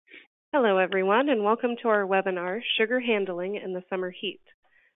Hello, everyone, and welcome to our webinar, Sugar Handling in the Summer Heat.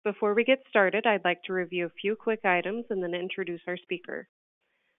 Before we get started, I'd like to review a few quick items and then introduce our speaker.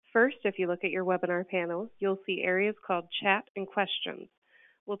 First, if you look at your webinar panel, you'll see areas called Chat and Questions.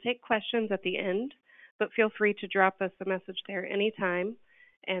 We'll take questions at the end, but feel free to drop us a message there anytime,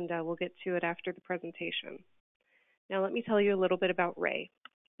 and we'll get to it after the presentation. Now, let me tell you a little bit about Ray.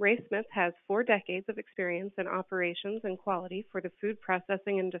 Ray Smith has 4 decades of experience in operations and quality for the food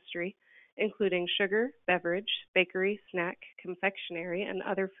processing industry, including sugar, beverage, bakery, snack, confectionery, and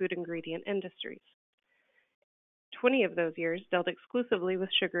other food ingredient industries. 20 of those years dealt exclusively with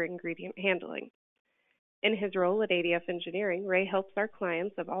sugar ingredient handling. In his role at ADF Engineering, Ray helps our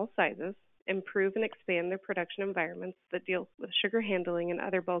clients of all sizes improve and expand their production environments that deal with sugar handling and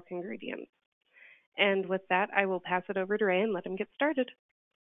other bulk ingredients. And with that, I will pass it over to Ray and let him get started.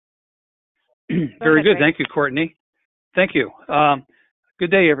 Very good. Thank you, Courtney. Thank you.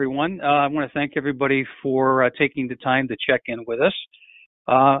 Good day, everyone. I want to thank everybody for taking the time to check in with us.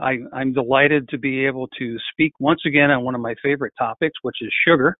 I'm delighted to be able to speak once again on one of my favorite topics, which is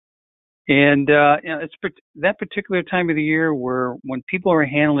sugar. And it's that particular time of the year where when people are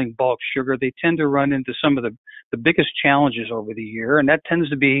handling bulk sugar, they tend to run into some of the biggest challenges over the year, and that tends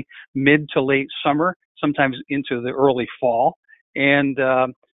to be mid to late summer, sometimes into the early fall. And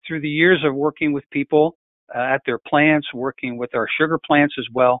through the years of working with people at their plants, working with our sugar plants as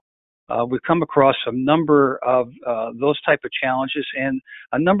well, we've come across a number of those type of challenges and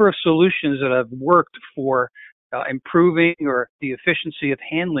a number of solutions that have worked for improving or the efficiency of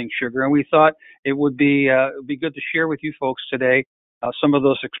handling sugar. And we thought it would be good to share with you folks today some of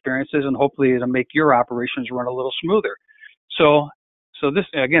those experiences, and hopefully it'll make your operations run a little smoother. So this,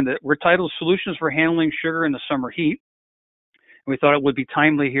 again, we're titled Solutions for Handling Sugar in the Summer Heat. We thought it would be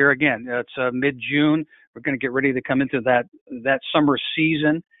timely here. Again, it's mid-June. We're going to get ready to come into that summer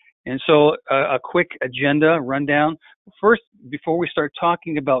season. And so a quick agenda rundown. First, before we start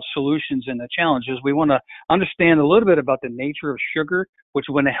talking about solutions and the challenges, we want to understand a little bit about the nature of sugar, which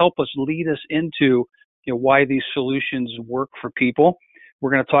is going to help us lead us into why these solutions work for people. We're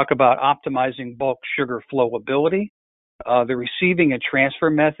going to talk about optimizing bulk sugar flowability, the receiving and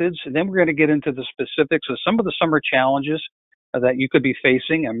transfer methods, and then we're going to get into the specifics of some of the summer challenges that you could be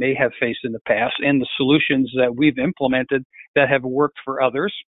facing and may have faced in the past, and the solutions that we've implemented that have worked for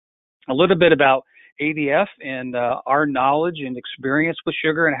others. A little bit about ADF and our knowledge and experience with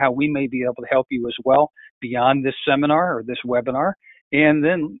sugar and how we may be able to help you as well beyond this seminar or this webinar, and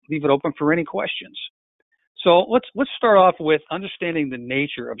then leave it open for any questions. So let's start off with understanding the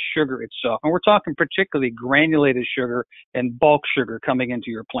nature of sugar itself. And we're talking particularly granulated sugar and bulk sugar coming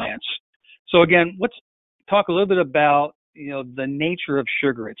into your plants. So again, let's talk a little bit about the nature of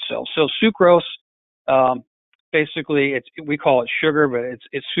sugar itself. So sucrose, basically, we call it sugar, but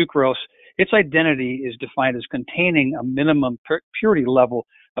it's sucrose. Its identity is defined as containing a minimum purity level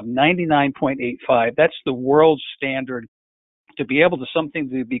of 99.85. That's the world standard to be able to something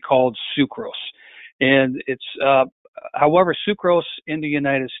to be called sucrose. And it's, however, sucrose in the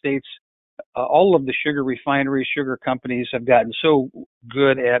United States, all of the sugar refineries, sugar companies have gotten so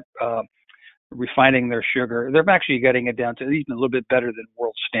good at refining their sugar. They're actually getting it down to even a little bit better than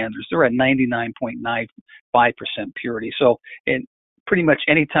world standards. They're at 99.95% purity. So, and pretty much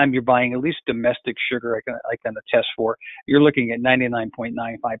any time you're buying at least domestic sugar, I can attest for, you're looking at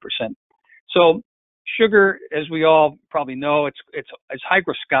 99.95%. So, sugar, as we all probably know, it's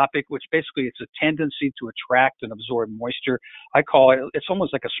hygroscopic, which basically it's a tendency to attract and absorb moisture. I call it, it's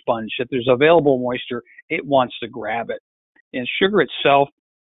almost like a sponge. If there's available moisture, it wants to grab it. And sugar itself,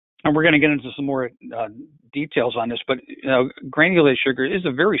 and we're going to get into some more details on this, but granulated sugar is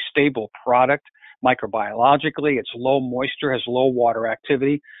a very stable product microbiologically. It's low moisture, has low water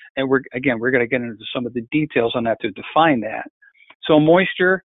activity, and we're going to get into some of the details on that to define that. So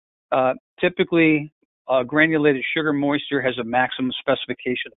moisture, typically granulated sugar moisture has a maximum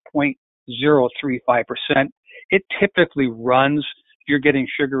specification of 0.035%. It typically runs, you're getting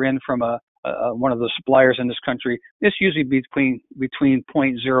sugar in from one of the suppliers in this country, it's usually between 0.015,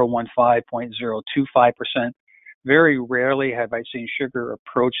 0.025%. Very rarely have I seen sugar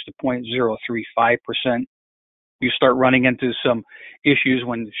approach to 0.035%. You start running into some issues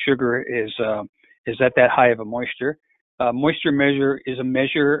when sugar is at that high of a moisture. Moisture measure is a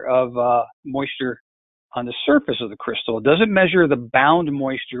measure of moisture on the surface of the crystal. It doesn't measure the bound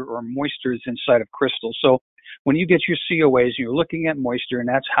moisture or moisture that's inside of crystals. So when you get your COAs, you're looking at moisture, and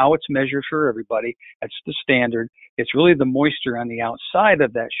that's how it's measured for everybody. That's the standard. It's really the moisture on the outside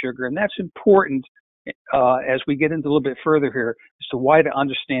of that sugar, and that's important as we get into a little bit further here as to why to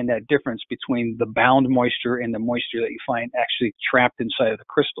understand that difference between the bound moisture and the moisture that you find actually trapped inside of the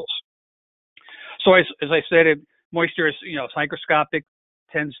crystals. So as I stated, moisture is, it's hygroscopic,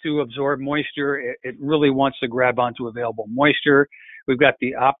 tends to absorb moisture. It really wants to grab onto available moisture. We've got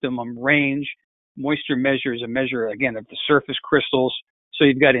the optimum range. Moisture measure is a measure, again, of the surface crystals. So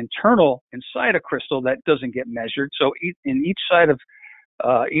you've got internal inside a crystal that doesn't get measured. So in each side of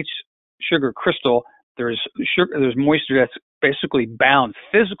each sugar crystal, there's moisture that's basically bound,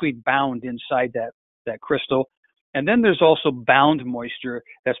 physically bound inside that crystal. And then there's also bound moisture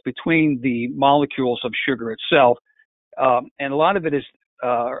that's between the molecules of sugar itself. And a lot of it is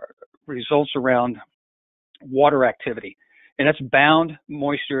results around water activity. And that's bound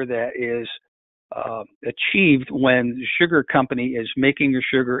moisture that is achieved when the sugar company is making your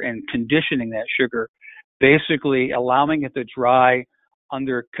sugar and conditioning that sugar, basically allowing it to dry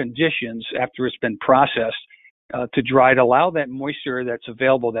under conditions after it's been processed to dry, to allow that moisture that's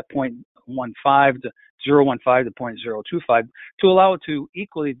available, that 0.15 to 0.15 to 0.025, to allow it to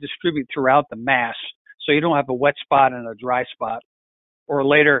equally distribute throughout the mass, so you don't have a wet spot and a dry spot, or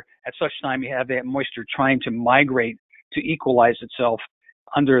later at such time you have that moisture trying to migrate to equalize itself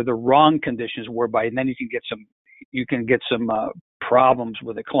under the wrong conditions, whereby then you can get some problems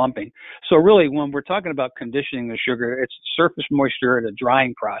with the clumping. So really, when we're talking about conditioning the sugar, it's surface moisture and a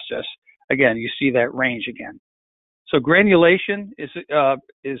drying process. Again, you see that range again. So granulation is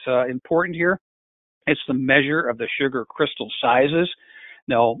important here. It's the measure of the sugar crystal sizes.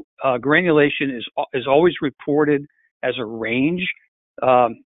 Now, granulation is always reported as a range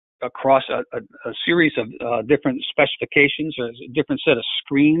across a series of different specifications, or a different set of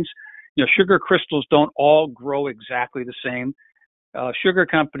screens. Sugar crystals don't all grow exactly the same. Sugar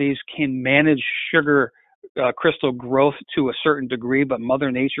companies can manage sugar crystal growth to a certain degree, but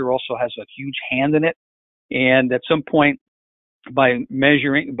Mother Nature also has a huge hand in it. And at some point, by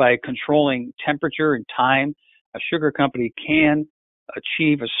controlling temperature and time, a sugar company can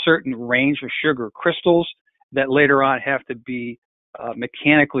achieve a certain range of sugar crystals that later on have to be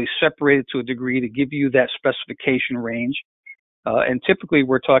mechanically separated to a degree to give you that specification range. And typically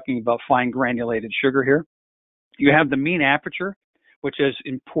we're talking about fine granulated sugar here. You have the mean aperture, which is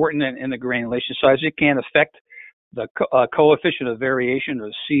important in the granulation size. It can affect the coefficient of variation,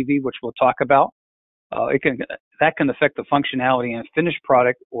 or CV, which we'll talk about. That can affect the functionality in a finished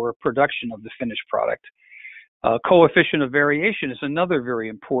product or production of the finished product. Coefficient of variation is another very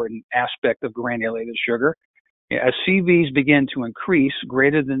important aspect of granulated sugar. As CVs begin to increase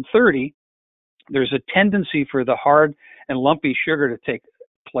greater than 30, there's a tendency for the hard and lumpy sugar to take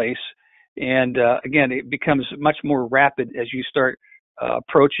place. And again, it becomes much more rapid as you start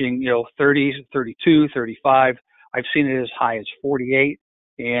approaching 30s, 32, 35. I've seen it as high as 48,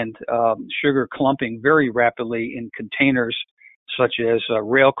 and sugar clumping very rapidly in containers such as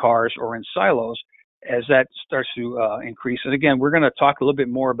rail cars or in silos as that starts to increase. And again, we're going to talk a little bit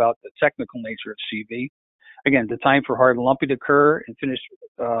more about the technical nature of CV. Again, the time for hard and lumpy to occur and finished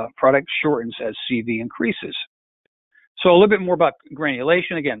product shortens as CV increases. So a little bit more about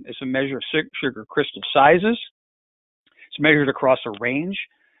granulation. Again, it's a measure of sugar crystal sizes. It's measured across a range.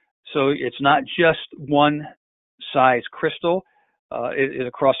 So it's not just one size crystal. It's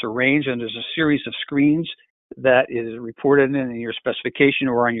across a range, and there's a series of screens that is reported in your specification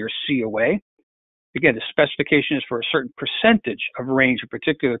or on your COA. Again, the specification is for a certain percentage of range of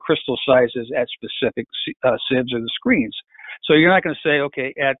particular crystal sizes at specific sieves or the screens. So you're not going to say,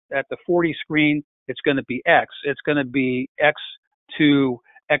 okay, at the 40 screen, it's going to be X. It's going to be X to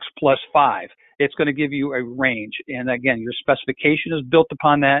X plus 5. It's going to give you a range. And again, your specification is built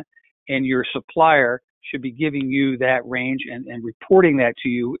upon that, and your supplier should be giving you that range and reporting that to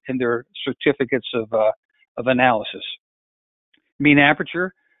you in their certificates of analysis. Mean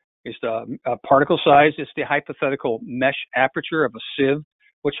aperture is the particle size. It's the hypothetical mesh aperture of a sieve,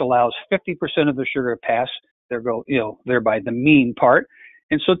 which allows 50% of the sugar to pass thereby the mean part.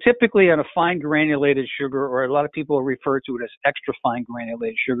 And so typically on a fine granulated sugar, or a lot of people refer to it as extra fine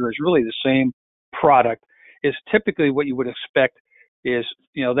granulated sugar, is really the same product. Is typically what you would expect is,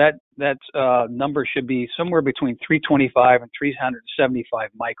 that number should be somewhere between 325 and 375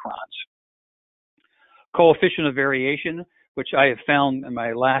 microns. Coefficient of variation, which I have found in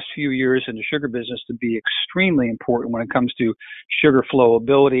my last few years in the sugar business to be extremely important when it comes to sugar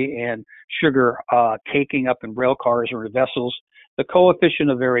flowability and sugar caking up in rail cars or vessels. The coefficient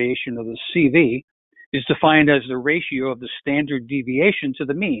of variation of the CV is defined as the ratio of the standard deviation to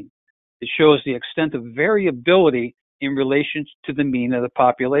the mean. It shows the extent of variability in relation to the mean of the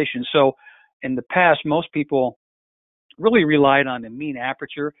population. So in the past, most people really relied on the mean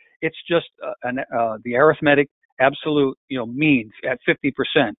aperture. It's just the arithmetic absolute mean at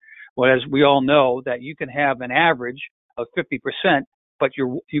 50%. Well, as we all know, that you can have an average of 50% but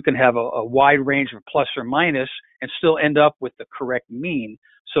you can have a wide range of plus or minus and still end up with the correct mean.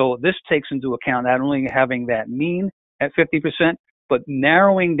 So this takes into account not only having that mean at 50%, but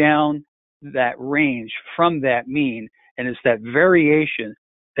narrowing down that range from that mean. And it's that variation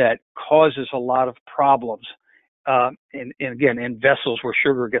that causes a lot of problems, and again, in vessels where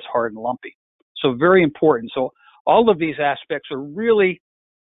sugar gets hard and lumpy. So very important. So all of these aspects are really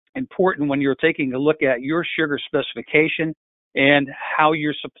important when you're taking a look at your sugar specification and how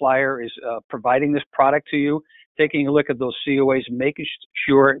your supplier is providing this product to you, taking a look at those COAs and making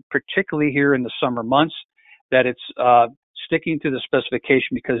sure, particularly here in the summer months, that it's sticking to the specification,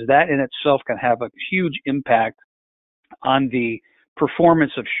 because that in itself can have a huge impact on the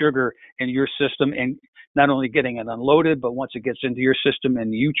performance of sugar in your system, and not only getting it unloaded, but once it gets into your system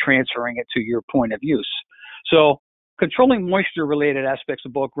and you transferring it to your point of use. So controlling moisture-related aspects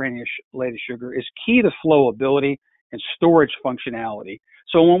of bulk granulated sugar is key to flowability and storage functionality.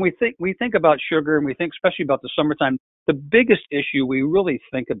 So when we think about sugar, and we think especially about the summertime, the biggest issue we really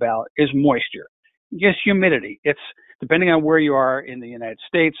think about is moisture. Yes, humidity. It's depending on where you are in the United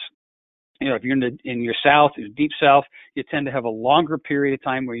States. You know, if you're in your south, your deep south, you tend to have a longer period of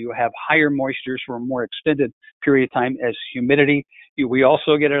time where you have higher moistures for a more extended period of time as humidity. We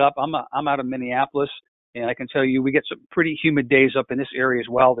also get it up. I'm out of Minneapolis, and I can tell you we get some pretty humid days up in this area as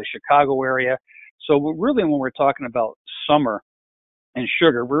well, the Chicago area. So really, when we're talking about summer and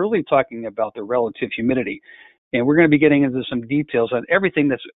sugar, we're really talking about the relative humidity. And we're going to be getting into some details on everything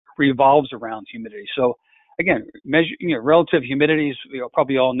that revolves around humidity. So again, relative humidities,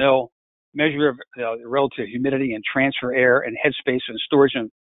 probably all know, measure of relative humidity and transfer air and headspace and storage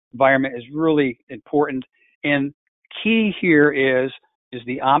environment is really important. And key here is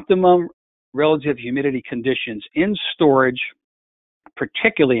the optimum relative humidity conditions in storage,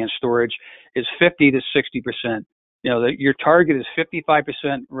 particularly in storage, is 50 to 60%. Your target is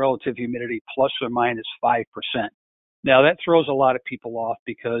 55% relative humidity plus or minus 5%. Now that throws a lot of people off,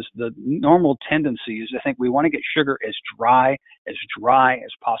 because the normal tendency is to think we want to get sugar as dry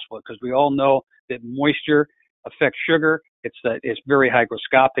as possible, because we all know that moisture affects sugar. It's very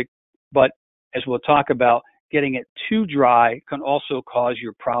hygroscopic, but as we'll talk about, getting it too dry can also cause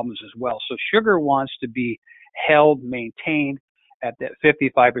your problems as well. So sugar wants to be maintained at that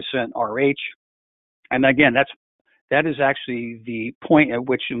 55% RH. And again, that is actually the point at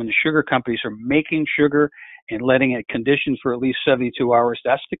which, when the sugar companies are making sugar and letting it condition for at least 72 hours,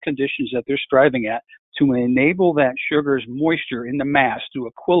 that's the conditions that they're striving at to enable that sugar's moisture in the mass to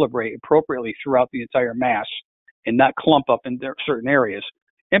equilibrate appropriately throughout the entire mass and not clump up in certain areas.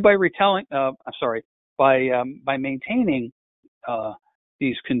 And by maintaining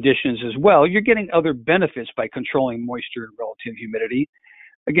these conditions as well, you're getting other benefits by controlling moisture and relative humidity.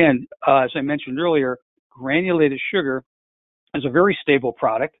 Again, as I mentioned earlier, granulated sugar is a very stable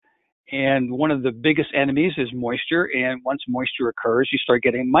product, and one of the biggest enemies is moisture. And once moisture occurs, you start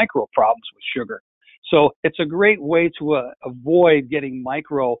getting micro problems with sugar. So it's a great way to avoid getting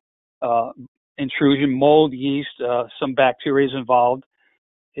micro intrusion, mold, yeast, some bacteria is involved.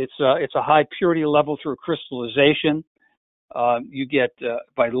 It's a high purity level through crystallization. You get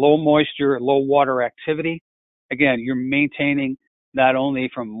by low moisture, low water activity. Again, you're maintaining not only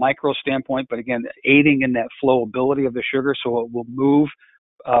from micro standpoint, but again, aiding in that flowability of the sugar, so it will move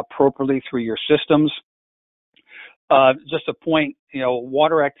appropriately through your systems. Just a point,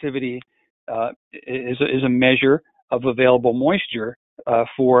 water activity is a measure of available moisture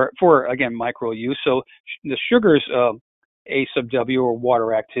for again, micro use. So the sugar's A sub W, or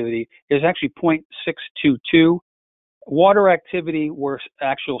water activity, is actually 0.622. Water activity where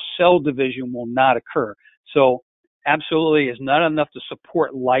actual cell division will not occur. So absolutely is not enough to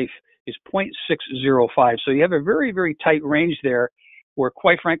support life is 0.605. So you have a very, very tight range there where,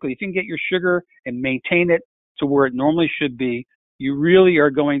 quite frankly, if you can get your sugar and maintain it to where it normally should be, you really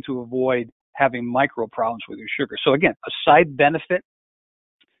are going to avoid having micro problems with your sugar. So again, a side benefit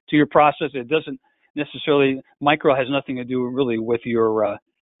to your process. It doesn't necessarily, micro has nothing to do really with your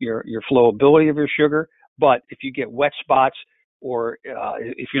flowability of your sugar. But if you get wet spots, or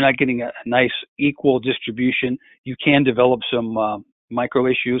if you're not getting a nice equal distribution, you can develop some micro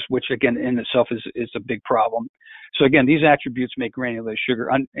issues, which again in itself is a big problem. So again, these attributes make granulated sugar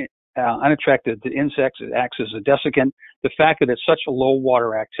unattractive to insects. It acts as a desiccant. The fact that it's such a low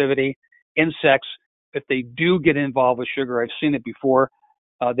water activity, insects, if they do get involved with sugar, I've seen it before.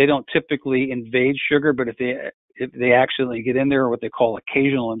 They don't typically invade sugar, but if they accidentally get in there, what they call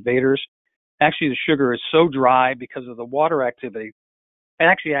occasional invaders, actually the sugar is so dry because of the water activity, it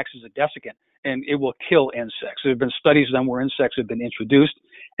actually acts as a desiccant, and it will kill insects. There have been studies done where insects have been introduced,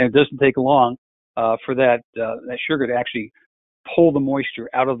 and it doesn't take long for that sugar to actually pull the moisture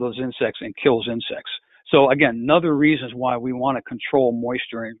out of those insects and kills insects. So again, another reason why we want to control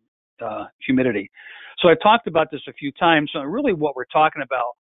moisture and humidity. So I've talked about this a few times. So really what we're talking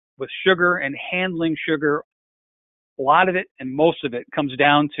about with sugar and handling sugar, a lot of it and most of it comes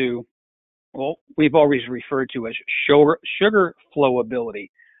down to, well, we've always referred to as sugar flowability.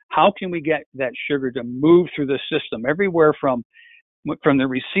 How can we get that sugar to move through the system everywhere from the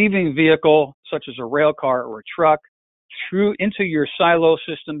receiving vehicle, such as a rail car or a truck, through into your silo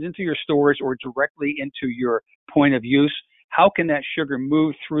systems, into your storage, or directly into your point of use? How can that sugar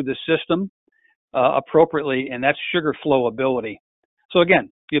move through the system appropriately? And that's sugar flowability. So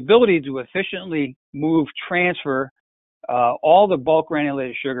again, the ability to efficiently transfer all the bulk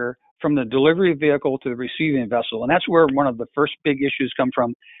granulated sugar from the delivery vehicle to the receiving vessel. And that's where one of the first big issues come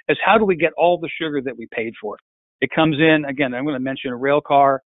from, is how do we get all the sugar that we paid for? It comes in, again, I'm going to mention a rail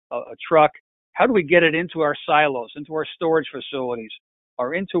car, a truck. How do we get it into our silos, into our storage facilities,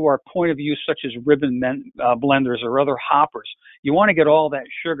 or into our point of use, such as ribbon blenders or other hoppers? You want to get all that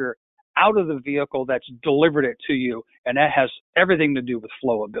sugar out of the vehicle that's delivered it to you, and that has everything to do with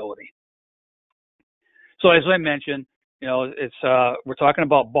flowability. So as I mentioned, we're talking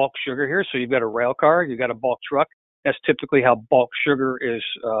about bulk sugar here. So you've got a rail car, you've got a bulk truck. That's typically how bulk sugar is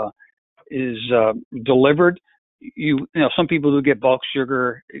delivered. Some people who get bulk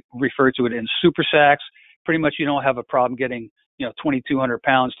sugar refer to it in super sacks. Pretty much you don't have a problem getting, 2,200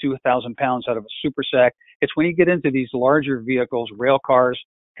 pounds, 2,000 pounds out of a super sack. It's when you get into these larger vehicles, rail cars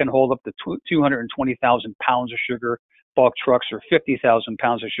can hold up to 220,000 pounds of sugar, bulk trucks are 50,000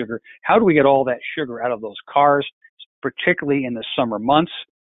 pounds of sugar. How do we get all that sugar out of those cars, particularly in the summer months?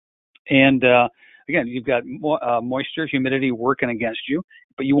 And again, you've got moisture, humidity working against you,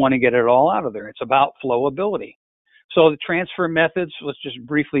 but you want to get it all out of there. It's about flowability. So the transfer methods, let's just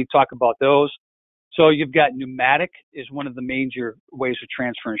briefly talk about those. So you've got pneumatic is one of the major ways of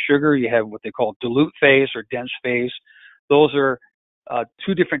transferring sugar. You have what they call dilute phase or dense phase. Those are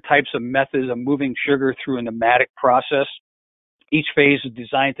two different types of methods of moving sugar through a pneumatic process. Each phase is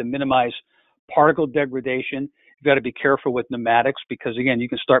designed to minimize particle degradation. You've got to be careful with pneumatics because, again, you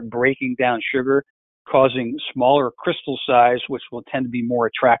can start breaking down sugar, causing smaller crystal size, which will tend to be more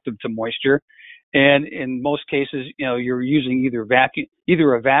attractive to moisture. And in most cases, you're using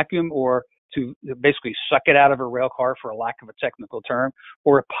either a vacuum or to basically suck it out of a rail car, for a lack of a technical term,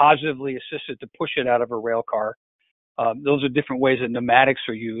 or positively assist it to push it out of a rail car. Those are different ways that pneumatics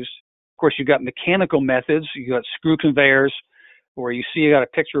are used. Of course, you've got mechanical methods. You've got screw conveyors, where you got a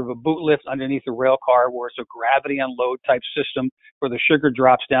picture of a boot lift underneath a rail car, where it's a gravity unload type system where the sugar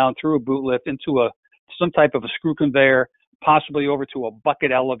drops down through a boot lift into some type of a screw conveyor, possibly over to a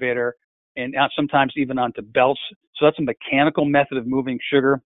bucket elevator, and sometimes even onto belts. So that's a mechanical method of moving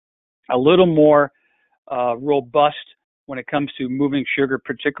sugar. A little more robust when it comes to moving sugar,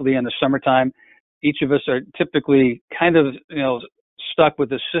 particularly in the summertime. Each of us are typically kind of, stuck with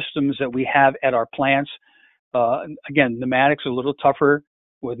the systems that we have at our plants. Again, pneumatics are a little tougher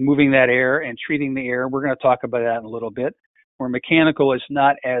with moving that air and treating the air. We're going to talk about that in a little bit. Where mechanical is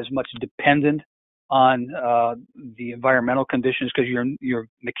not as much dependent on the environmental conditions because you're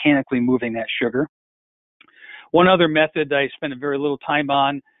mechanically moving that sugar. One other method I spend very little time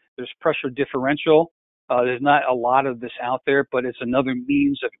on, there's pressure differential. There's not a lot of this out there, but it's another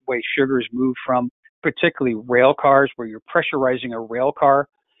means of way sugar is moved from, particularly rail cars, where you're pressurizing a rail car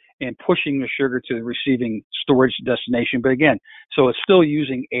and pushing the sugar to the receiving storage destination. But again, so it's still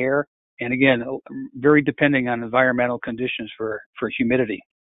using air, and again, very depending on environmental conditions for humidity.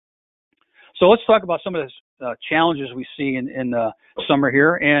 So let's talk about some of the challenges we see in the summer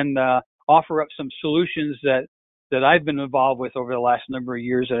here, and offer up some solutions that I've been involved with over the last number of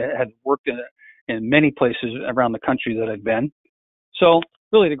years that have worked in many places around the country that I've been. So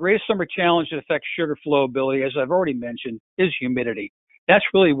really the greatest summer challenge that affects sugar flowability, as I've already mentioned, is humidity. That's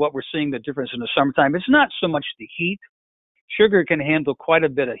really what we're seeing the difference in the summertime. It's not so much the heat. Sugar can handle quite a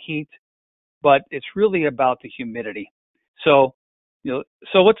bit of heat, but it's really about the humidity. So,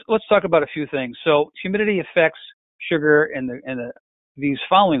 let's talk about a few things. So humidity affects sugar in these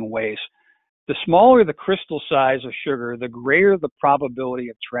following ways. The smaller the crystal size of sugar, the greater the probability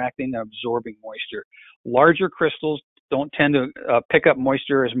of attracting and absorbing moisture. Larger crystals don't tend to pick up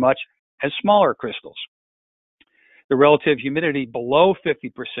moisture as much as smaller crystals. The relative humidity below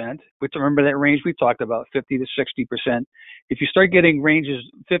 50%, which remember that range we talked about, 50 to 60%. If you start getting ranges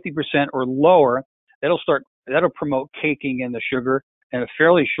 50% or lower, that'll promote caking in the sugar in a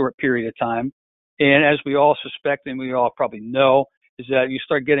fairly short period of time. And as we all suspect, and we all probably know, is that you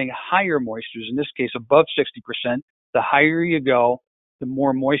start getting higher moistures, in this case above 60%. The higher you go, the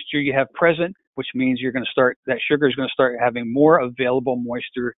more moisture you have present, which means that sugar is going to start having more available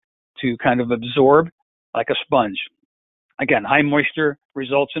moisture to kind of absorb like a sponge. Again, high moisture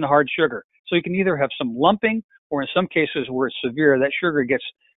results in hard sugar. So you can either have some lumping, or in some cases where it's severe, that sugar gets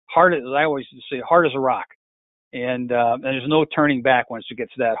hard, as I always say, hard as a rock. And there's no turning back once it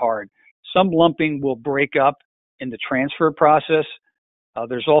gets that hard. Some lumping will break up in the transfer process.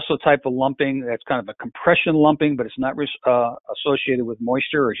 There's also a type of lumping that's kind of a compression lumping, but it's not associated with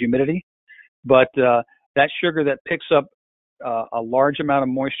moisture or humidity. But that sugar that picks up a large amount of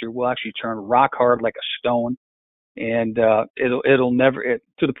moisture will actually turn rock hard like a stone. And it'll never,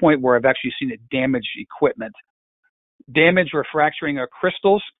 to the point where I've actually seen it damage equipment. Damage or fracturing of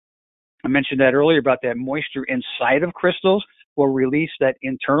crystals. I mentioned that earlier about that moisture inside of crystals will release that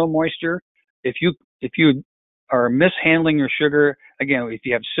internal moisture. If you are mishandling your sugar, again, if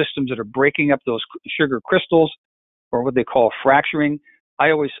you have systems that are breaking up those sugar crystals, or what they call fracturing,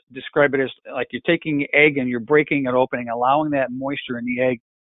 I always describe it as like you're taking an egg and you're breaking it open and allowing that moisture in the egg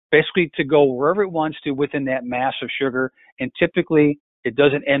basically to go wherever it wants to within that mass of sugar. And typically it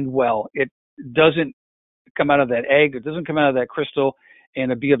doesn't end well. It doesn't come out of that egg. It doesn't come out of that crystal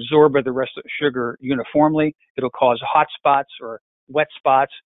and be absorbed by the rest of the sugar uniformly. It'll cause hot spots or wet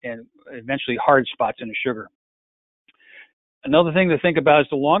spots and eventually hard spots in the sugar. Another thing to think about is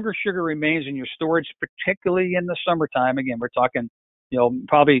the longer sugar remains in your storage, particularly in the summertime. Again, we're talking,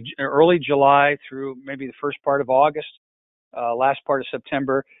 probably early July through maybe the first part of August, last part of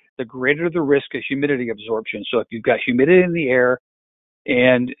September, the greater the risk of humidity absorption. So if you've got humidity in the air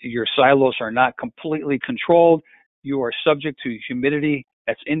and your silos are not completely controlled, you are subject to humidity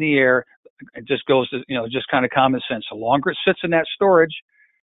that's in the air. It just goes to, just kind of common sense. The longer it sits in that storage,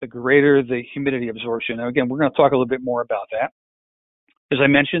 the greater the humidity absorption. Now, again, we're going to talk a little bit more about that. As I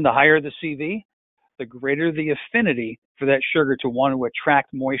mentioned, the higher the CV, the greater the affinity for that sugar to want to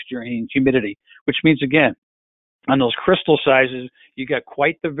attract moisture and humidity, which means, again, on those crystal sizes, you got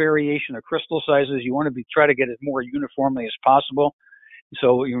quite the variation of crystal sizes. You want to try to get it more uniformly as possible.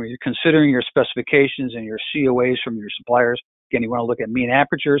 So you're considering your specifications and your COAs from your suppliers. Again, you want to look at mean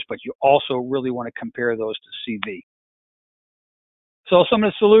apertures, but you also really want to compare those to CV. So some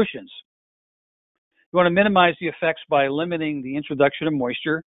of the solutions. You want to minimize the effects by limiting the introduction of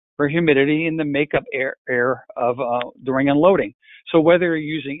moisture or humidity in the makeup air of during unloading. So whether you're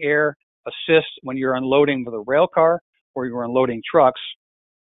using air assist when you're unloading with a rail car or you're unloading trucks,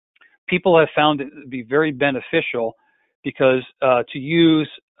 people have found it to be very beneficial because to use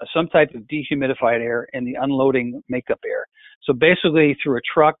some type of dehumidified air in the unloading makeup air. So basically through a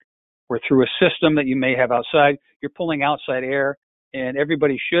truck or through a system that you may have outside, you're pulling outside air, and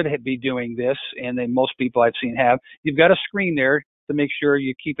everybody should be doing this, and then most people I've seen have. You've got a screen there to make sure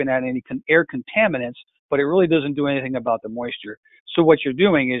you're keeping out any air contaminants, but it really doesn't do anything about the moisture. So what you're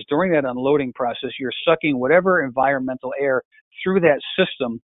doing is during that unloading process, you're sucking whatever environmental air through that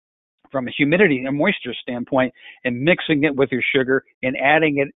system from a humidity and moisture standpoint and mixing it with your sugar and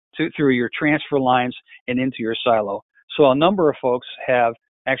adding it through your transfer lines and into your silo. So a number of folks have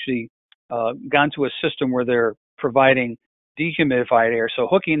actually gone to a system where they're providing dehumidified air. So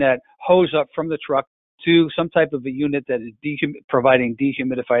hooking that hose up from the truck to some type of a unit that is providing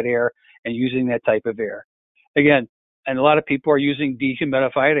dehumidified air and using that type of air. Again, and a lot of people are using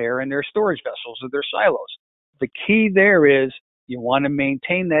dehumidified air in their storage vessels or their silos. The key there is you want to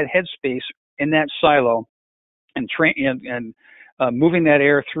maintain that headspace in that silo and moving that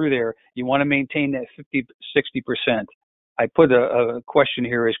air through there. You want to maintain that 50-60%. I put a question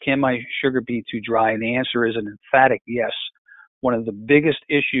here is, can my sugar be too dry? And the answer is an emphatic yes. One of the biggest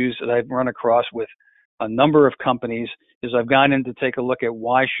issues that I've run across with a number of companies is I've gone in to take a look at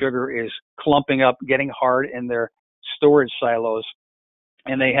why sugar is clumping up, getting hard in their storage silos.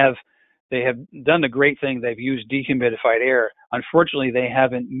 And they have done the great thing. They've used dehumidified air. Unfortunately, they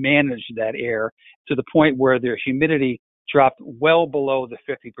haven't managed that air to the point where their humidity dropped well below the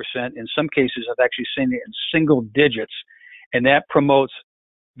 50%. In some cases, I've actually seen it in single digits, and that promotes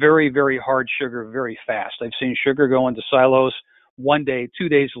very, very hard sugar very fast. I've seen sugar go into silos one day, 2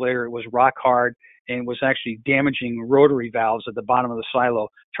 days later, it was rock hard and was actually damaging rotary valves at the bottom of the silo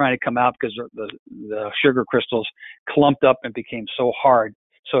trying to come out because the sugar crystals clumped up and became so hard.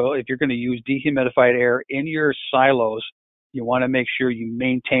 So if you're going to use dehumidified air in your silos, you want to make sure you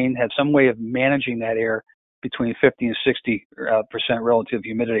have some way of managing that air between 50 and 60% relative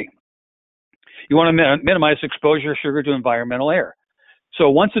humidity. You want to minimize exposure of sugar to environmental air. So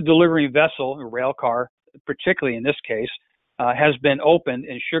once a delivering vessel, a rail car, particularly in this case, has been opened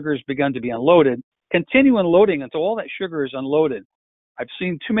and sugar has begun to be unloaded, continue unloading until all that sugar is unloaded. I've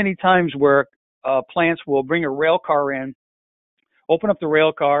seen too many times where plants will bring a rail car in, open up the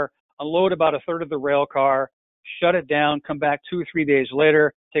rail car, unload about a third of the rail car, shut it down, come back 2 or 3 days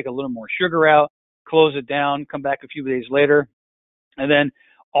later, take a little more sugar out, close it down, come back a few days later, and then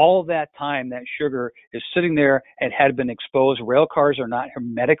all that time that sugar is sitting there and had been exposed. Rail cars are not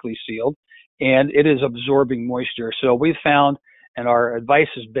hermetically sealed, and it is absorbing moisture. So we've found, and our advice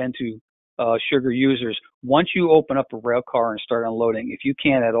has been to sugar users, once you open up a rail car and start unloading, if you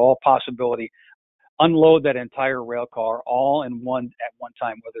can at all possibility, unload that entire rail car all in one at one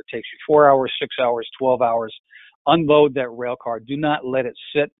time, whether it takes you 4 hours, 6 hours, 12 hours. Unload that rail car. Do not let it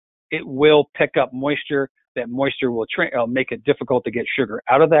sit. It will pick up moisture. That moisture will make it difficult to get sugar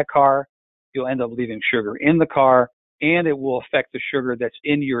out of that car. You'll end up leaving sugar in the car, and it will affect the sugar that's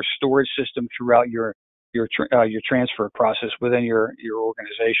in your storage system throughout your transfer process within your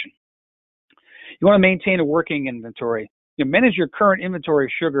organization. You want to maintain a working inventory. You manage your current inventory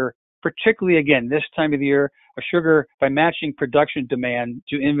of sugar, particularly again this time of the year, of sugar by matching production demand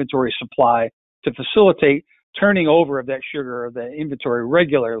to inventory supply to facilitate turning over of that sugar or the inventory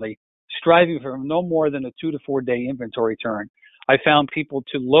regularly, striving for no more than a 2 to 4 day inventory turn. I found people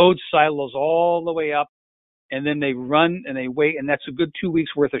to load silos all the way up, and then they run and they wait, and that's a good 2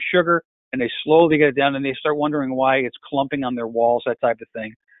 weeks worth of sugar, and they slowly get it down, and they start wondering why it's clumping on their walls, that type of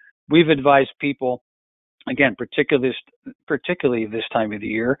thing. We've advised people, again, particularly this time of the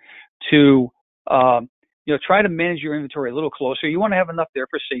year, to try to manage your inventory a little closer. You want to have enough there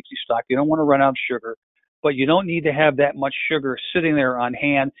for safety stock. You don't want to run out of sugar, but you don't need to have that much sugar sitting there on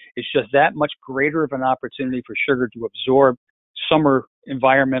hand. It's just that much greater of an opportunity for sugar to absorb summer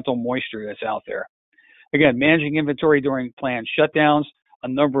environmental moisture that's out there. Again, managing inventory during planned shutdowns. A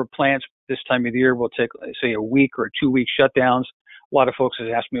number of plants this time of the year will take, say, a week or 2 week shutdowns. A lot of folks have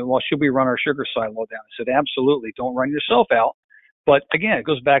asked me, well, should we run our sugar silo down? I said, absolutely. Don't run yourself out. But again, it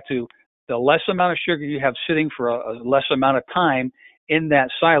goes back to the less amount of sugar you have sitting for a less amount of time in that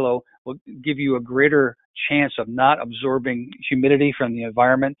silo will give you a greater chance of not absorbing humidity from the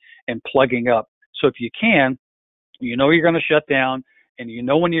environment and plugging up. So if you can, you know you're going to shut down and you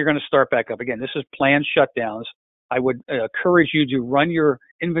know when you're going to start back up. Again, this is planned shutdowns. I would encourage you to run your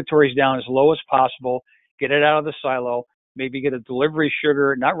inventories down as low as possible, get it out of the silo, maybe get a delivery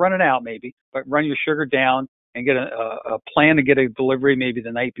sugar, not run it out maybe, but run your sugar down and get a plan to get a delivery maybe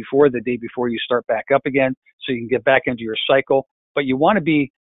the night before, the day before you start back up again, so you can get back into your cycle. But you want to be,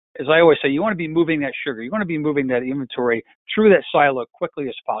 as I always say, you want to be moving that sugar. You want to be moving that inventory through that silo quickly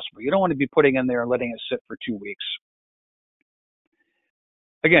as possible. You don't want to be putting in there and letting it sit for 2 weeks.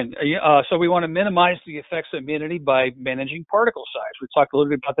 Again, so we want to minimize the effects of humidity by managing particle size. We talked a little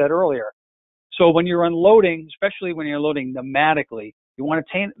bit about that earlier. So when you're unloading, especially when you're loading pneumatically, you want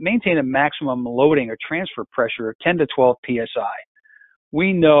to maintain a maximum loading or transfer pressure of 10 to 12 psi.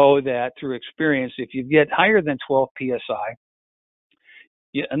 We know that through experience, if you get higher than 12 psi,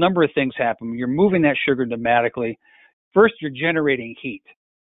 a number of things happen. You're moving that sugar pneumatically. First, you're generating heat.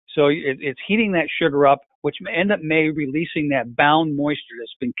 So it's heating that sugar up, which may releasing that bound moisture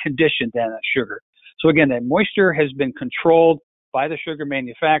that's been conditioned in that sugar. So again, that moisture has been controlled by the sugar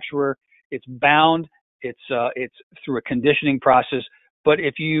manufacturer. It's bound. It's through a conditioning process. But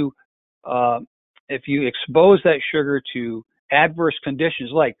if you expose that sugar to adverse conditions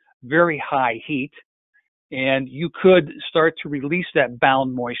like very high heat, and you could start to release that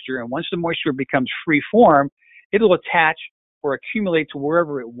bound moisture. And once the moisture becomes free form, it'll attach or accumulate to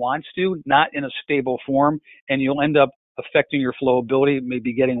wherever it wants to, not in a stable form, and you'll end up affecting your flowability,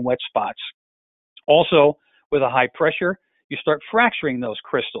 maybe getting wet spots. Also, with a high pressure, you start fracturing those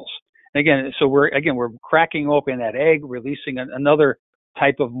crystals. And again, so we're cracking open that egg, releasing another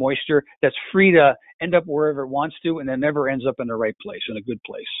type of moisture that's free to end up wherever it wants to, and it never ends up in the right place, in a good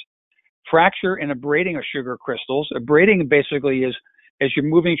place. Fracture and abrading of sugar crystals. Abrading basically is, as you're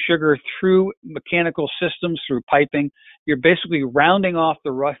moving sugar through mechanical systems, through piping, you're basically rounding off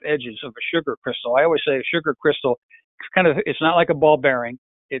the rough edges of a sugar crystal. I always say a sugar crystal, it's not like a ball bearing.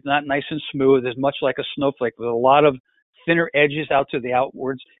 It's not nice and smooth. It's much like a snowflake with a lot of thinner edges out to the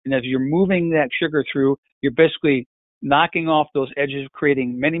outwards. And as you're moving that sugar through, you're basically knocking off those edges,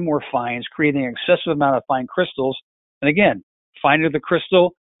 creating many more fines, creating an excessive amount of fine crystals. And again, finer the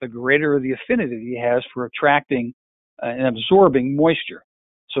crystal, the greater the affinity it has for attracting and absorbing moisture.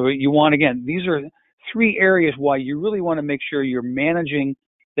 So you want, again, these are 3 areas why you really want to make sure you're managing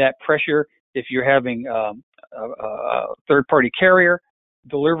that pressure. If you're having a third-party carrier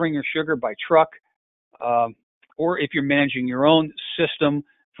delivering your sugar by truck, or if you're managing your own system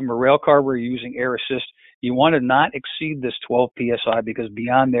from a rail car where you're using air assist, you want to not exceed this 12 psi, because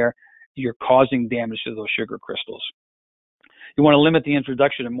beyond there, you're causing damage to those sugar crystals. You want to limit the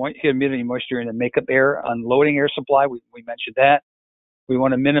introduction of humidity and moisture in the makeup air, unloading air supply. We mentioned that. We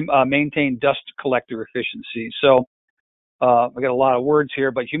want to maintain dust collector efficiency. So I got a lot of words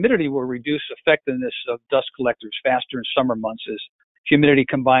here, but humidity will reduce effectiveness of dust collectors faster in summer months as humidity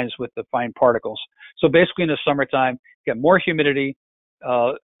combines with the fine particles. So basically in the summertime, you get more humidity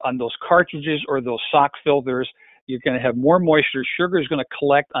on those cartridges or those sock filters. You're going to have more moisture. Sugar is going to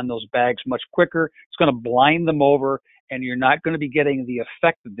collect on those bags much quicker. It's going to blind them over, and you're not going to be getting the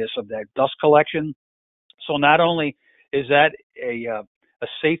effectiveness of that dust collection. So not only is that a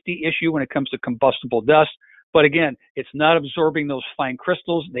safety issue when it comes to combustible dust, but again, it's not absorbing those fine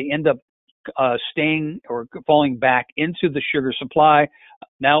crystals. They end up staying or falling back into the sugar supply.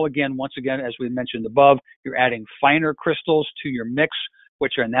 Now, again, once again, as we mentioned above, you're adding finer crystals to your mix,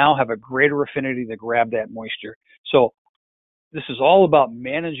 which are now have a greater affinity to grab that moisture. So this is all about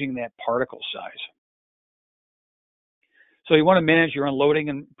managing that particle size. So you want to manage your unloading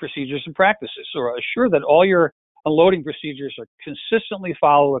and procedures and practices. So assure that all your unloading procedures are consistently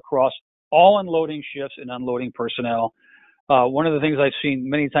followed across all unloading shifts and unloading personnel. One of the things I've seen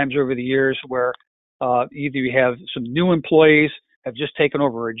many times over the years where either you have some new employees have just taken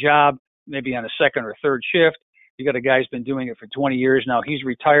over a job, maybe on a second or third shift. You got a guy who's been doing it for 20 years now. He's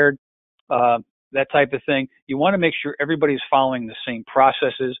retired, that type of thing. You want to make sure everybody's following the same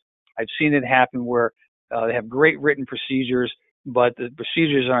processes. I've seen it happen where they have great written procedures, but the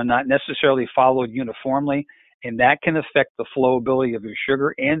procedures are not necessarily followed uniformly, and that can affect the flowability of your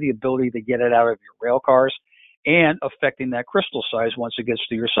sugar and the ability to get it out of your rail cars, and affecting that crystal size once it gets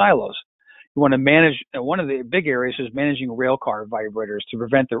to your silos. You want to manage, one of the big areas is managing rail car vibrators to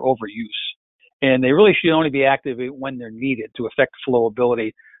prevent their overuse. And they really should only be activated when they're needed to affect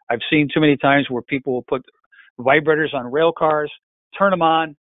flowability. I've seen too many times where people will put vibrators on rail cars, turn them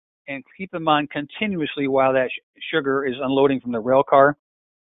on, and keep them on continuously while that sugar is unloading from the rail car.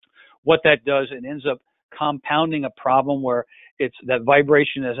 What that does, it ends up compounding a problem where it's that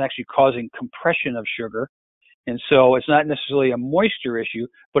vibration is actually causing compression of sugar. And so it's not necessarily a moisture issue,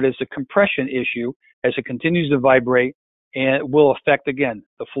 but it's a compression issue as it continues to vibrate, and it will affect, again,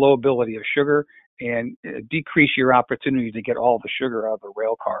 the flowability of sugar and decrease your opportunity to get all the sugar out of the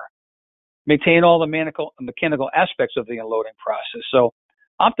rail car. Maintain all the mechanical aspects of the unloading process. So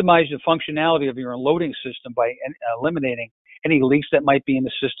optimize the functionality of your unloading system by eliminating any leaks that might be in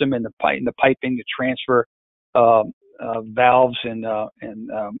the system, in the piping, the transfer valves and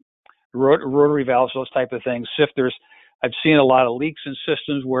rotary valves, those type of things, sifters. I've seen a lot of leaks in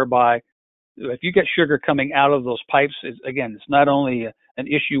systems whereby if you get sugar coming out of those pipes, it's not only an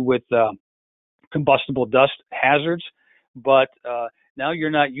issue with combustible dust hazards, but now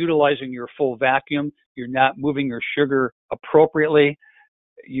you're not utilizing your full vacuum. You're not moving your sugar appropriately.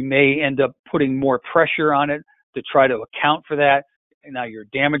 You may end up putting more pressure on it to try to account for that. And now you're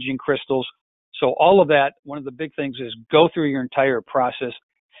damaging crystals. So all of that, one of the big things is go through your entire process,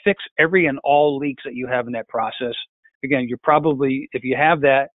 fix every and all leaks that you have in that process. Again, you're probably, if you have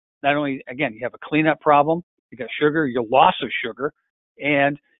that, not only, again, you have a cleanup problem, you got sugar, your loss of sugar,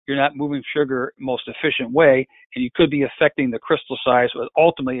 and you're not moving sugar most efficient way, and you could be affecting the crystal size, but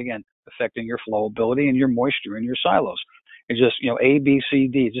ultimately, again, affecting your flowability and your moisture in your silos. It's just, A, B, C,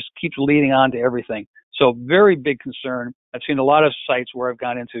 D, it just keeps leading on to everything. So very big concern. I've seen a lot of sites where I've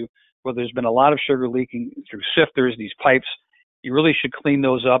gone into where there's been a lot of sugar leaking through sifters, these pipes. You really should clean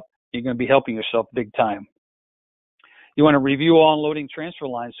those up. You're going to be helping yourself big time. You want to review all unloading transfer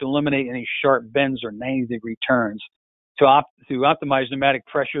lines to eliminate any sharp bends or 90-degree turns, to optimize pneumatic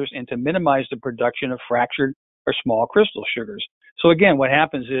pressures, and to minimize the production of fractured or small crystal sugars. So again, what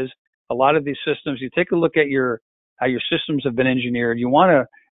happens is a lot of these systems, you take a look at how your systems have been engineered. You want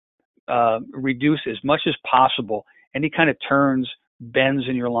to reduce as much as possible any kind of turns, bends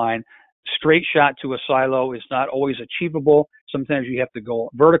in your line. Straight shot to a silo is not always achievable. Sometimes you have to go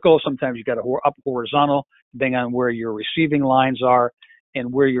vertical. Sometimes you got to up horizontal, depending on where your receiving lines are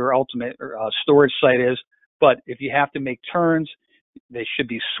and where your ultimate storage site is. But if you have to make turns, they should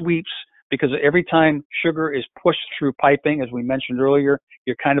be sweeps, because every time sugar is pushed through piping, as we mentioned earlier,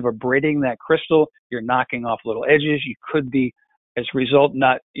 you're kind of abrading that crystal. You're knocking off little edges. You could be, as a result,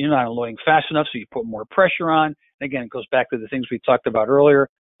 you're not unloading fast enough, so you put more pressure on. And again, it goes back to the things we talked about earlier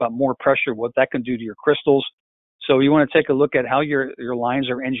about more pressure, what that can do to your crystals. So you want to take a look at how your lines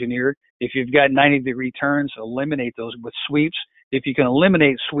are engineered. If you've got 90-degree turns, eliminate those with sweeps. If you can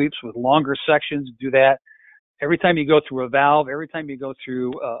eliminate sweeps with longer sections, do that. Every time you go through a valve, every time you go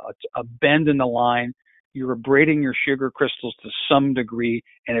through a bend in the line, you're abrading your sugar crystals to some degree,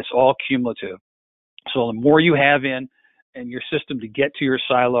 and it's all cumulative. So the more you have in your system to get to your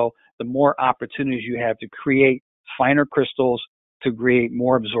silo, the more opportunities you have to create finer crystals to create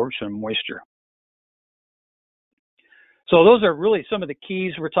more absorption of moisture. So those are really some of the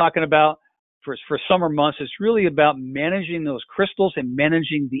keys we're talking about for summer months. It's really about managing those crystals and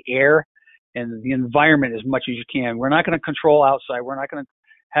managing the air and the environment as much as you can. We're not going to control outside. We're not going to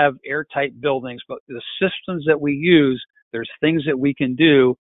have airtight buildings, but the systems that we use, there's things that we can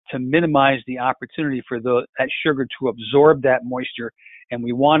do to minimize the opportunity for that sugar to absorb that moisture, and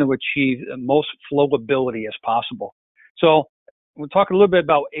we want to achieve the most flowability as possible. So we'll talk a little bit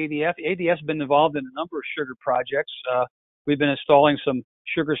about ADF. ADF has been involved in a number of sugar projects. We've been installing some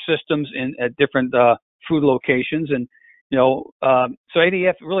sugar systems at different food locations, and so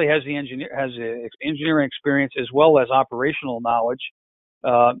ADF really has the engineering experience as well as operational knowledge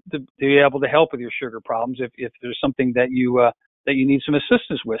to be able to help with your sugar problems if there's something that you need some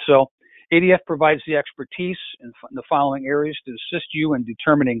assistance with. So ADF provides the expertise in the following areas to assist you in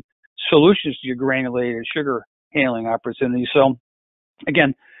determining solutions to your granulated sugar handling opportunities. So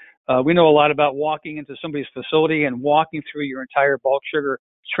again, we know a lot about walking into somebody's facility and walking through your entire bulk sugar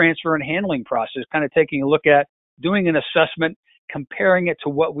transfer and handling process, kind of taking a look at doing an assessment, comparing it to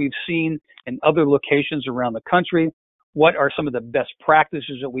what we've seen in other locations around the country. What are some of the best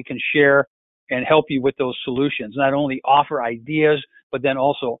practices that we can share and help you with those solutions? Not only offer ideas, but then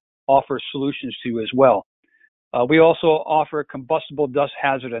also offer solutions to you as well. We also offer combustible dust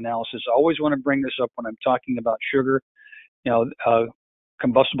hazard analysis. I always want to bring this up when I'm talking about sugar.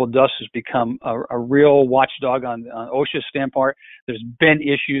 Combustible dust has become a real watchdog on OSHA's standpoint. There's been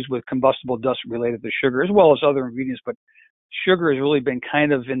issues with combustible dust related to sugar as well as other ingredients, but sugar has really been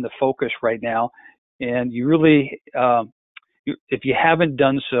kind of in the focus right now. And you really, if you haven't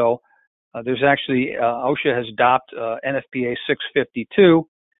done so, there's actually OSHA has adopted NFPA 652,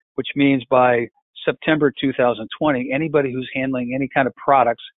 which means by September 2020, anybody who's handling any kind of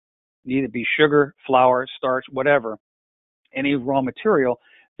products, need it be sugar, flour, starch, whatever, any raw material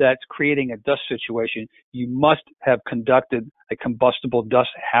that's creating a dust situation, you must have conducted a combustible dust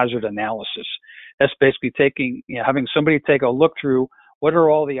hazard analysis. That's basically having somebody take a look through what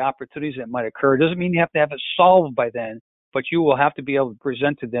are all the opportunities that might occur. It doesn't mean you have to have it solved by then, but you will have to be able to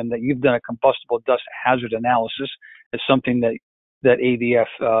present to them that you've done a combustible dust hazard analysis. It's something that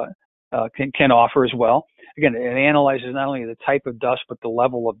ADF can offer as well. Again, it analyzes not only the type of dust, but the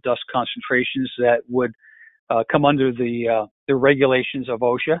level of dust concentrations that would come under the regulations of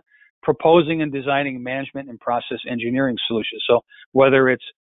OSHA, proposing and designing management and process engineering solutions. So whether it's,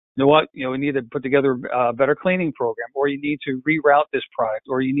 we need to put together a better cleaning program, or you need to reroute this product,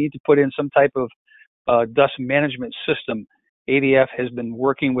 or you need to put in some type of dust management system. ADF has been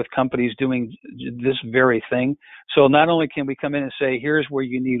working with companies doing this very thing. So not only can we come in and say, here's where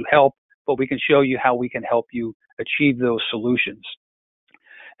you need help, but we can show you how we can help you achieve those solutions.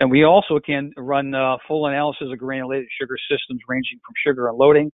 And we also can run full analysis of granulated sugar systems ranging from sugar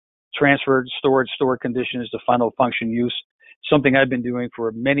unloading, transfer, storage, store conditions to final function use. Something I've been doing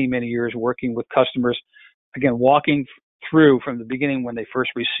for many, many years, working with customers. Again, walking through from the beginning when they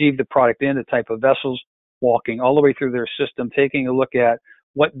first receive the product in, the type of vessels, walking all the way through their system, taking a look at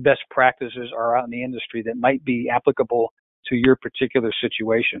what best practices are out in the industry that might be applicable to your particular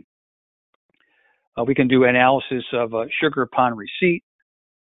situation. We can do analysis of sugar upon receipt.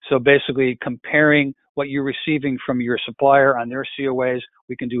 So basically comparing what you're receiving from your supplier on their COAs,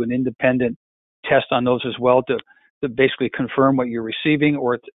 we can do an independent test on those as well to basically confirm what you're receiving,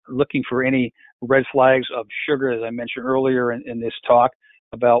 or looking for any red flags of sugar, as I mentioned earlier in this talk,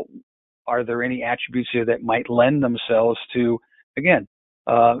 about are there any attributes here that might lend themselves to, again,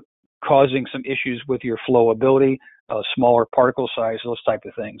 causing some issues with your flowability, smaller particle size, those type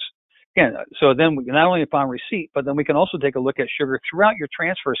of things. Again, so then we not only upon receipt, but then we can also take a look at sugar throughout your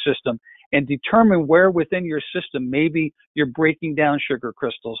transfer system and determine where within your system maybe you're breaking down sugar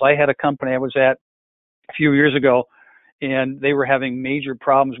crystals. I had a company I was at a few years ago, and they were having major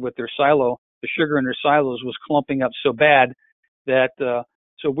problems with their silo. The sugar in their silos was clumping up so bad that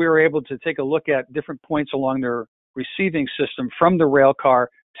so we were able to take a look at different points along their receiving system from the rail car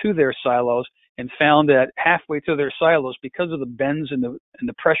to their silos, and found that halfway to their silos, because of the bends and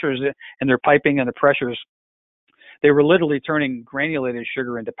the pressures and their piping and the pressures, they were literally turning granulated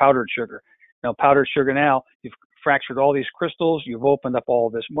sugar into powdered sugar. Now, powdered sugar, now you've fractured all these crystals, you've opened up all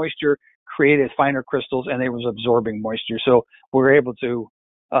this moisture, created finer crystals, and it was absorbing moisture. So we're able to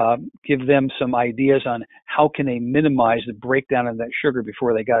give them some ideas on how can they minimize the breakdown of that sugar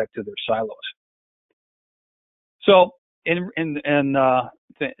before they got it to their silos. So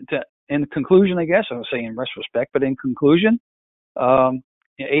in conclusion, I guess I would say in retrospect, but in conclusion,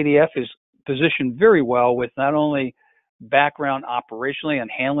 ADF is positioned very well with not only background operationally on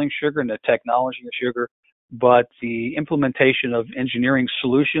handling sugar and the technology of sugar, but the implementation of engineering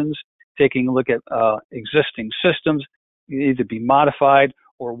solutions, taking a look at existing systems, either be modified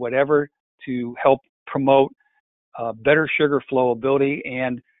or whatever to help promote better sugar flowability,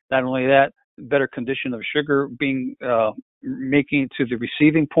 and not only that, better condition of sugar being making it to the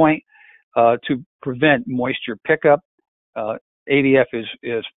receiving point to prevent moisture pickup. ADF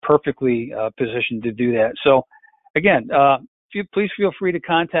is perfectly positioned to do that. So again, please feel free to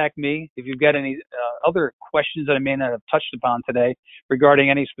contact me if you've got any other questions that I may not have touched upon today regarding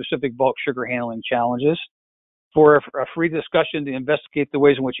any specific bulk sugar handling challenges. For a free discussion to investigate the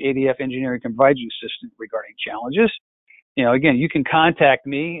ways in which ADF Engineering can provide you assistance regarding challenges. Again, you can contact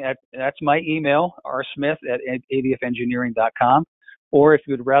me that's my email, rsmith@adfengineering.com. Or if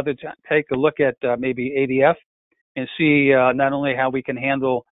you'd rather take a look at maybe ADF and see not only how we can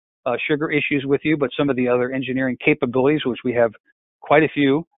handle sugar issues with you, but some of the other engineering capabilities, which we have quite a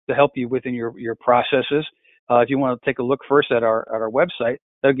few to help you within your processes. If you want to take a look first at our website,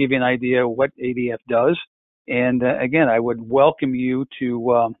 that'll give you an idea of what ADF does. And again, I would welcome you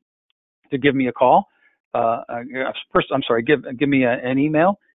to give me a call. First, I'm sorry, give me an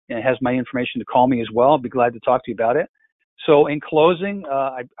email, and it has my information to call me as well. I'll be glad to talk to you about it. So in closing,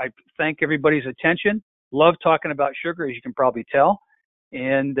 I thank everybody's attention. Love talking about sugar, as you can probably tell,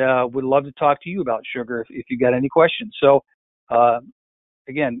 and would love to talk to you about sugar if you got any questions. So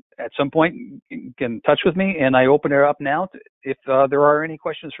again, at some point, get in touch with me, and I open it up now if there are any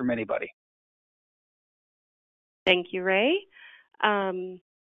questions from anybody. Thank you, Ray.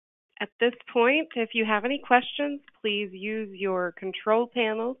 At this point, if you have any questions, please use your control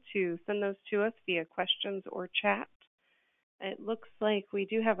panel to send those to us via questions or chat. It looks like we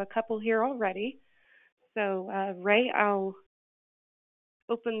do have a couple here already. So, Ray, I'll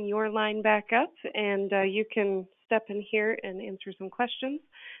open your line back up, and you can step in here and answer some questions.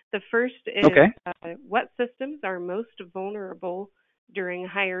 The first is, okay. What systems are most vulnerable during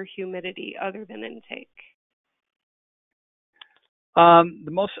higher humidity other than intake?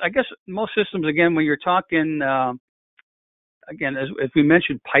 Most systems, again, when you're talking, again, as we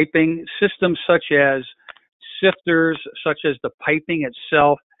mentioned, piping systems such as sifters, such as the piping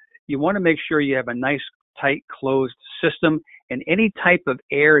itself, you want to make sure you have a nice, tight, closed system, and any type of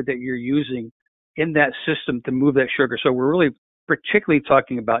air that you're using in that system to move that sugar. So we're really particularly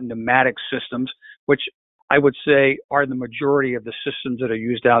talking about pneumatic systems, which I would say are the majority of the systems that are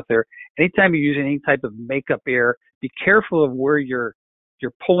used out there. Anytime you're using any type of makeup air, be careful of where you're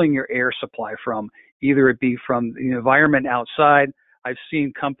pulling your air supply from. Either it be from the environment outside. I've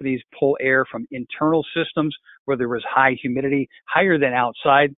seen companies pull air from internal systems where there was high humidity, higher than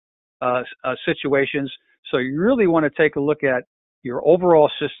outside situations. So you really want to take a look at your overall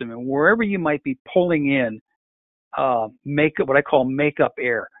system, and wherever you might be pulling in what I call makeup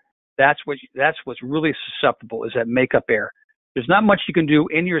air. That's what's really susceptible, is that makeup air. There's not much you can do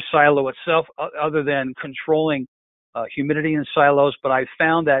in your silo itself other than controlling humidity in silos. But I've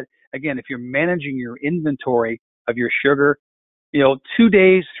found that, again, if you're managing your inventory of your sugar, 2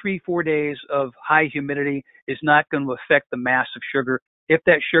 days, 3-4 days of high humidity is not going to affect the mass of sugar. If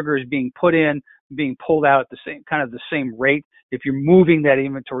that sugar is being put in, being pulled out at the same rate, if you're moving that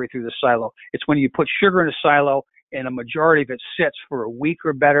inventory through the silo. It's when you put sugar in a silo and a majority of it sits for a week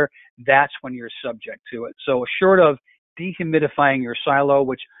or better, that's when you're subject to it. So short of dehumidifying your silo,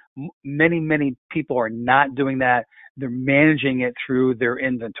 which many people are not doing that, they're managing it through their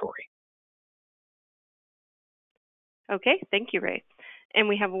inventory. Okay, thank you, Ray. And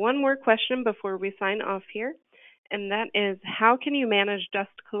we have one more question before we sign off here, and that is, how can you manage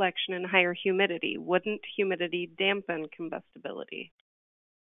dust collection in higher humidity? Wouldn't humidity dampen combustibility?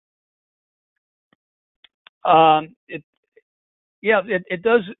 It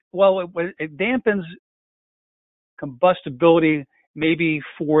does. Well, it dampens combustibility maybe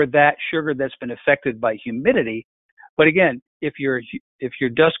for that sugar that's been affected by humidity. But again, if your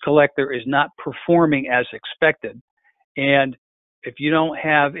dust collector is not performing as expected, and if you don't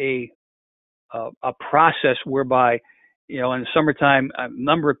have a process whereby, in the summertime, a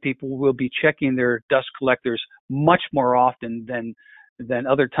number of people will be checking their dust collectors much more often than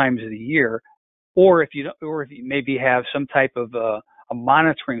other times of the year, or if you maybe have some type of a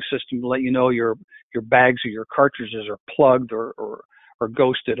monitoring system to let you know your bags or your cartridges are plugged or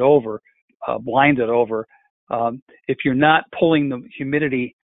ghosted over, blinded over. If you're not pulling the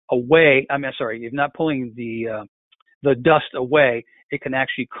humidity away, if you're not pulling the dust away, it can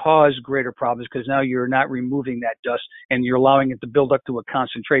actually cause greater problems, because now you're not removing that dust and you're allowing it to build up to a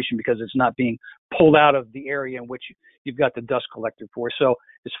concentration because it's not being pulled out of the area in which you've got the dust collector for. So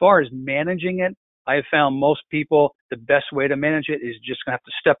as far as managing it, I have found most people the best way to manage it is just going to have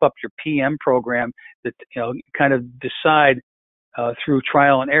to step up your PM program that kind of decide through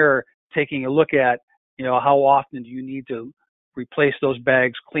trial and error, taking a look at how often do you need to replace those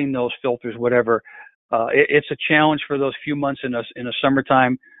bags, clean those filters, whatever. It's a challenge for those few months in the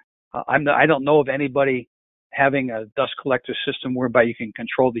summertime. I don't know of anybody having a dust collector system whereby you can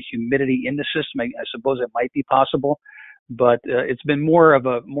control the humidity in the system. I suppose it might be possible, but it's been more of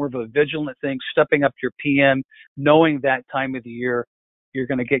a vigilant thing, stepping up your PM, knowing that time of the year you're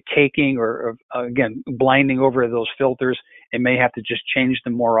going to get caking or again, blinding over those filters and may have to just change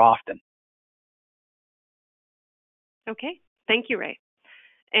them more often. Okay. Thank you, Ray.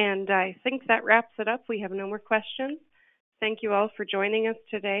 And I think that wraps it up. We have no more questions. Thank you all for joining us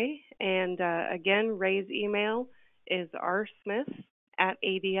today. And again, Ray's email is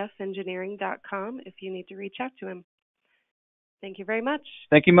rsmith@adfengineering.com if you need to reach out to him. Thank you very much.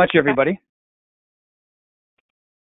 Thank you much, everybody.